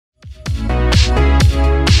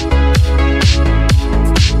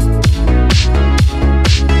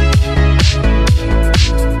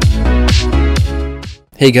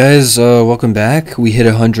Hey guys, welcome back. We hit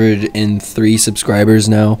 103 subscribers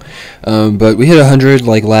now, but we hit 100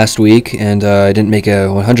 like last week, and I didn't make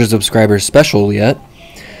a 100 subscribers special yet.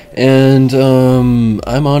 And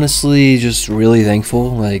I'm honestly just really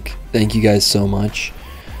thankful. Like, thank you guys so much.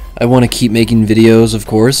 I want to keep making videos, of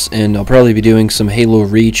course, and I'll probably be doing some Halo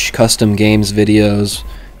Reach custom games videos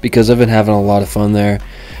because I've been having a lot of fun there.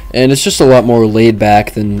 And it's just a lot more laid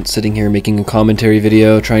back than sitting here making a commentary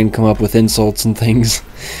video, trying to come up with insults and things.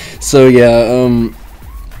 So yeah,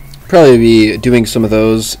 probably be doing some of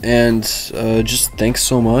those, and just thanks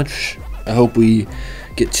so much. I hope we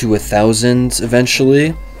get to 1,000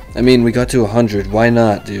 eventually. I mean, we got to 100, why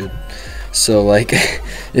not, dude? So like,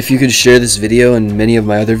 if you could share this video and many of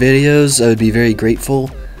my other videos, I would be very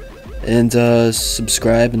grateful. And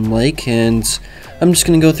subscribe and like, and I'm just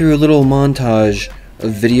gonna go through a little montage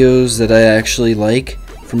of videos that I actually like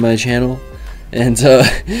from my channel. And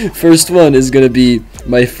first one is gonna be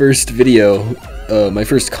my first video, my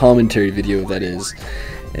first commentary video, that is.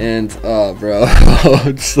 And oh bro,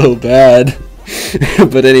 it's so bad.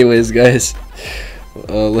 But anyways guys,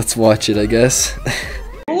 let's watch it, I guess.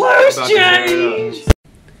 Loose change!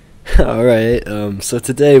 Alright, so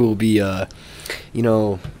today we'll be you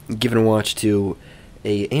know, giving a watch to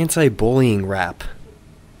a anti-bullying rap.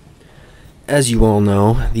 As you all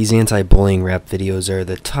know, these anti-bullying rap videos are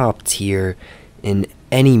the top tier in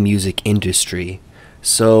any music industry.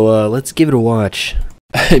 So let's give it a watch.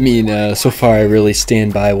 I mean, so far I really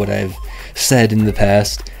stand by what I've said in the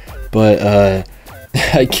past, but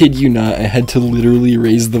I kid you not, I had to literally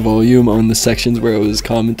raise the volume on the sections where I was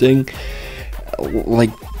commenting,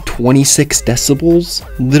 like 26 decibels?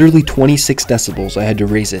 Literally 26 decibels I had to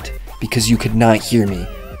raise it, because you could not hear me.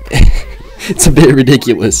 It's a bit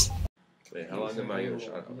ridiculous. How long am I gonna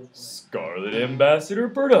shut up? Scarlet Ambassador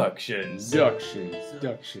Productions.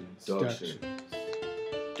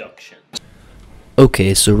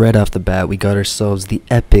 Okay, so right off the bat, we got ourselves the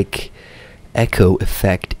epic echo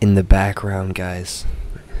effect in the background, guys.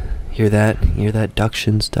 Hear that? Hear that?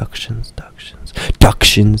 Ductions.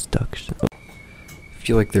 I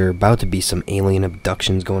feel like there are about to be some alien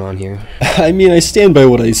abductions going on here. I mean, I stand by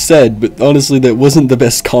what I said, but honestly, that wasn't the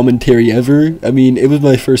best commentary ever. I mean, it was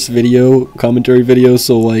my first commentary video,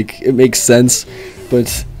 so like, it makes sense,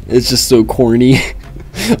 but it's just so corny.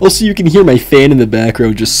 Also, you can hear my fan in the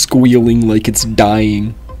background just squealing like it's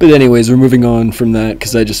dying. But anyways, we're moving on from that,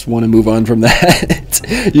 because I just want to move on from that.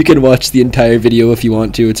 You can watch the entire video if you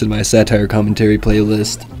want to, it's in my satire commentary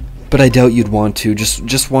playlist. But I doubt you'd want to.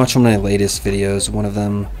 Just watch one of my latest videos, one of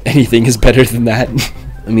them. Anything is better than that.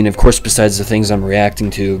 I mean, of course, besides the things I'm reacting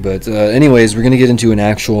to, but anyways, we're gonna get into an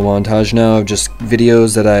actual montage now of just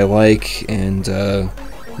videos that I like, and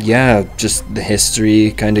yeah, just the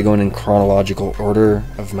history, kind of going in chronological order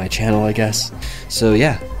of my channel, I guess. So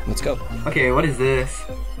yeah, let's go. Okay, what is this?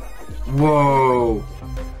 Whoa!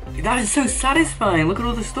 That is so satisfying! Look at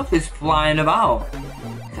all the stuff that's flying about!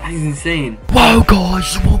 That is insane. Wow,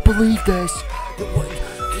 guys, you won't believe this!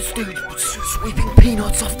 This dude was sweeping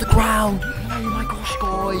peanuts off the ground! Oh my gosh,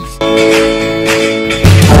 guys!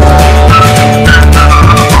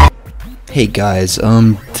 Hey guys,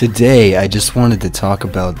 today I just wanted to talk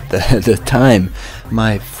about the time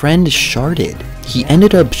my friend sharted. He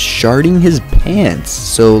ended up sharting his pants,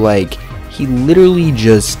 so like, he literally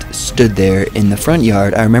just stood there in the front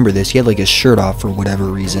yard. I remember this. He had like his shirt off for whatever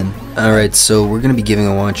reason. Alright, so we're going to be giving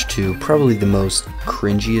a watch to probably the most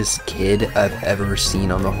cringiest kid I've ever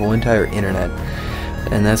seen on the whole entire internet.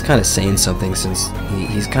 And that's kind of saying something, since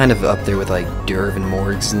he's kind of up there with like Derv and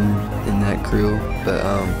Morgs in that crew. But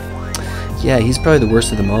yeah, he's probably the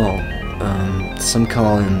worst of them all. Some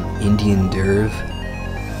call him Indian Derv.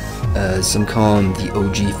 Some call him the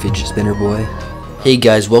OG fidget spinner boy. Hey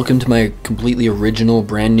guys, welcome to my completely original,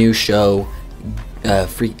 brand new show,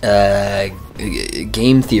 Game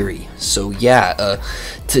Theory. So yeah,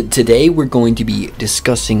 today we're going to be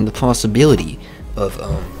discussing the possibility of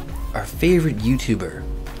our favorite YouTuber,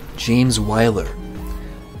 James Weiler,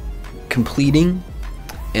 completing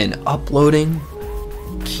and uploading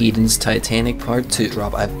Keaton's Titanic Part 2.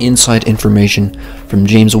 I have inside information from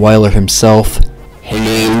James Weiler himself.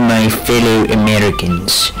 Hello, my fellow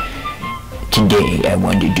Americans. Today I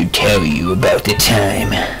wanted to tell you about the time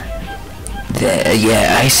that,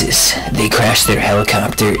 ISIS, they crashed their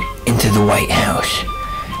helicopter into the White House.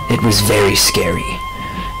 It was very scary.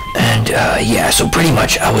 And, yeah, so pretty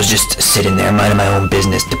much I was just sitting there minding my own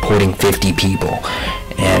business, deporting 50 people.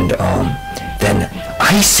 And, then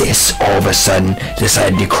ISIS all of a sudden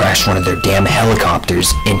decided to crash one of their damn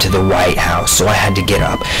helicopters into the White House. So I had to get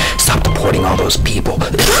up, stop deporting all those people.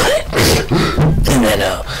 And then,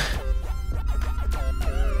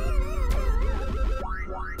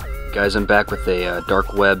 Guys, I'm back with a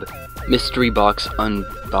dark web mystery box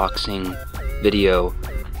unboxing video.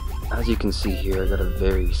 As you can see here, I got a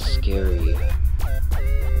very scary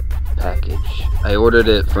package. I ordered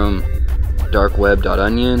it from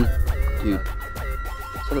darkweb.onion. Dude,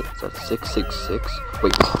 is that 666?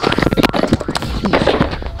 Wait.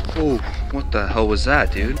 Oh, what the hell was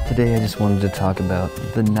that, dude? Today I just wanted to talk about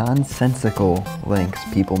the nonsensical links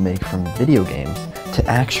people make from video games to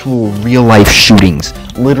actual real-life shootings.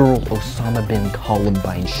 Literal Osama bin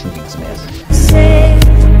Columbine shootings, man. Say,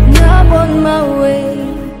 I'm on my way.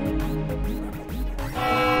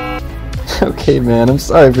 Okay, man, I'm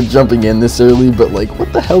sorry for jumping in this early, but like,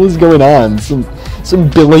 what the hell is going on? Some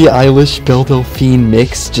Billie Eilish Belle Delphine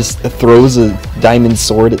mix just throws a diamond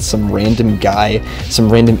sword at some random guy, some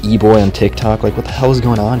random e-boy on TikTok. Like, what the hell is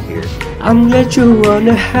going on here? I'm glad you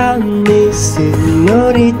wanna have me,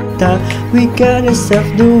 señorita. We gotta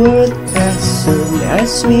save the world as soon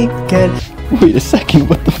as we can. Wait a second,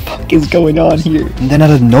 what the fuck is going on here? And then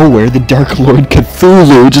out of nowhere, the Dark Lord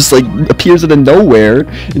Cthulhu just like appears out of nowhere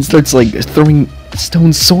and starts like throwing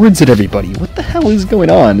stone swords at everybody. What the hell is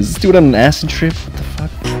going on? Is this dude on an acid trip? What the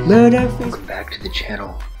fuck? Welcome back to the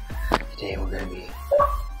channel. Today we're gonna be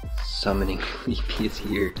summoning Leapius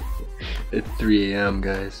here at 3 AM,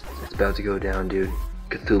 guys. It's about to go down, dude.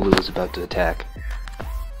 Cthulhu is about to attack.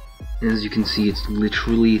 And as you can see, it's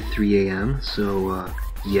literally 3 AM, so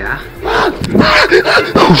yeah.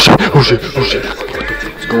 Oh shit, oh shit, oh shit.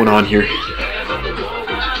 What's going on here?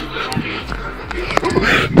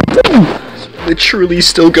 It's literally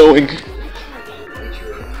still going.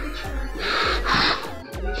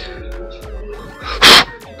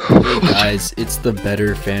 Guys, it's the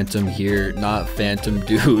better Phantom here, not Phantom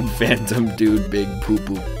Dude, big poo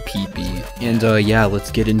poo pee pee. And yeah,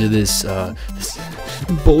 let's get into this this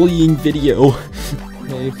bullying video.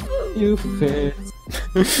 Hey, you fans.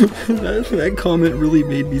 that comment really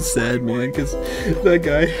made me sad, man, because that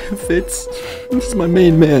guy, Fitz, this is my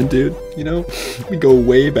main man, dude, you know, we go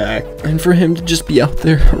way back, and for him to just be out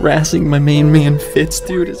there harassing my main man, Fitz,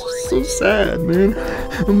 dude, it's so sad, man.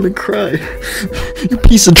 I'm gonna cry. You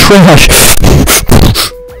piece of trash.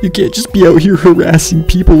 You can't just be out here harassing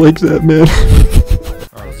people like that, man.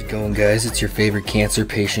 How's it going, guys? It's your favorite cancer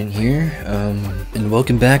patient here, and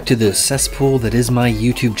welcome back to the cesspool that is my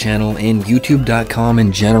YouTube channel and YouTube.com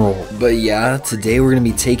in general. But yeah, today we're gonna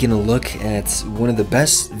be taking a look at one of the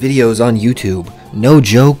best videos on YouTube. No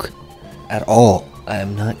joke at all. I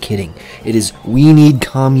am not kidding. It is We Need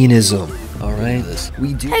Communism. Alright,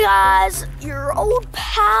 we do. Hey guys, your old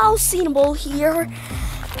pal Cinnable here,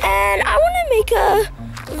 and I want to make a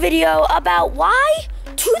video about why,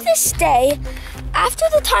 to this day, after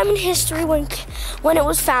the time in history when it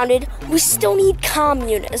was founded, we still need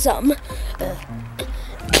communism.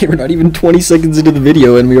 Okay, we're not even 20 seconds into the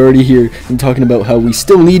video and we already hear him talking about how we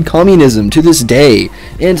still need communism to this day.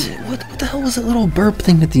 And what the hell was that little burp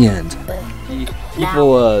thing at the end?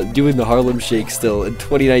 People doing the Harlem Shake still in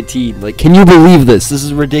 2019. Like, can you believe this? This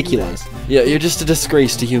is ridiculous. Yeah, you're just a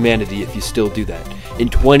disgrace to humanity if you still do that in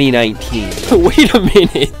 2019. Wait a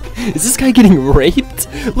minute. Is this guy getting raped?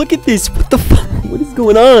 Look at this. What the fuck? What is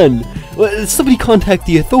going on? Somebody contact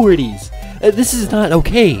the authorities. This is not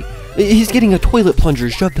okay. He's getting a toilet plunger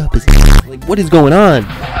shoved up his like, what is going on?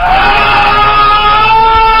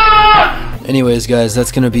 Anyways, guys,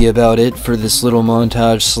 that's gonna be about it for this little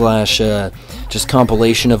montage slash just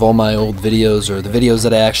compilation of all my old videos, or the videos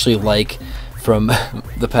that I actually like from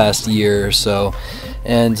the past year or so.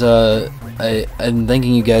 And I'm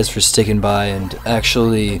thanking you guys for sticking by and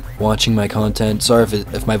actually watching my content. Sorry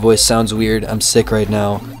if my voice sounds weird, I'm sick right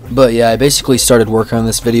now. But yeah, I basically started working on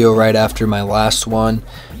this video right after my last one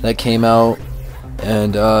that came out,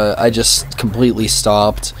 and I just completely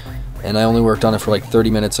stopped, and I only worked on it for like 30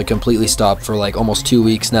 minutes. I completely stopped for like almost 2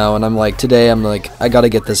 weeks now, and I'm like, today I'm like, I gotta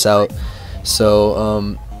get this out.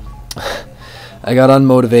 So I got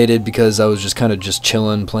unmotivated because I was just kind of just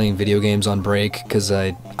chilling, playing video games on break, because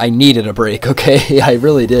I needed a break, okay? I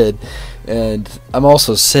really did. And I'm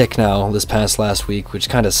also sick now this past last week, which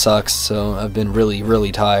kind of sucks, so I've been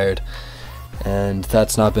really tired, and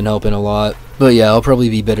that's not been helping a lot. But yeah, I'll probably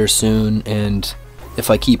be better soon, and if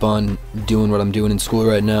I keep on doing what I'm doing in school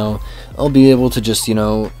right now, I'll be able to just, you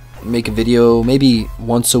know, make a video maybe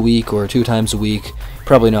once a week or 2 times a week.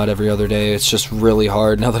 Probably not every other day. It's just really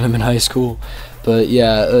hard now that I'm in high school. But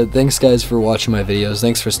yeah, thanks guys for watching my videos.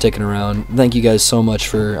 Thanks for sticking around. Thank you guys so much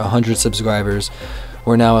for 100 subscribers.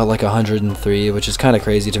 we're now at like 103, which is kind of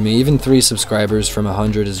crazy to me. Even 3 subscribers from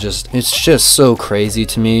 100 is it's just so crazy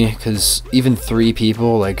to me, because even 3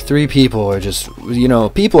 people, like 3 people are just, you know,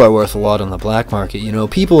 people are worth a lot on the black market, you know,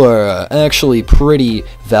 people are actually pretty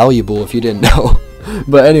valuable if you didn't know.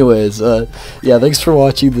 But anyways, yeah, thanks for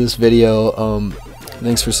watching this video.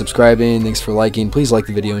 Thanks for subscribing, thanks for liking. Please like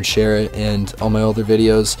the video and share it, and all my other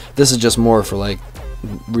videos. This is just more for like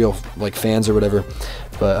real like fans or whatever.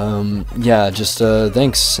 But yeah, just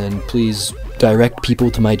thanks, and please direct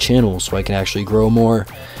people to my channel so I can actually grow more.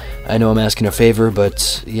 I know I'm asking a favor,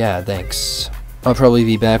 but yeah, thanks. I'll probably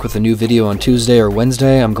be back with a new video on Tuesday or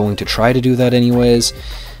Wednesday. I'm going to try to do that anyways.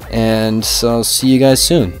 And I'll see you guys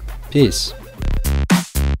soon. Peace.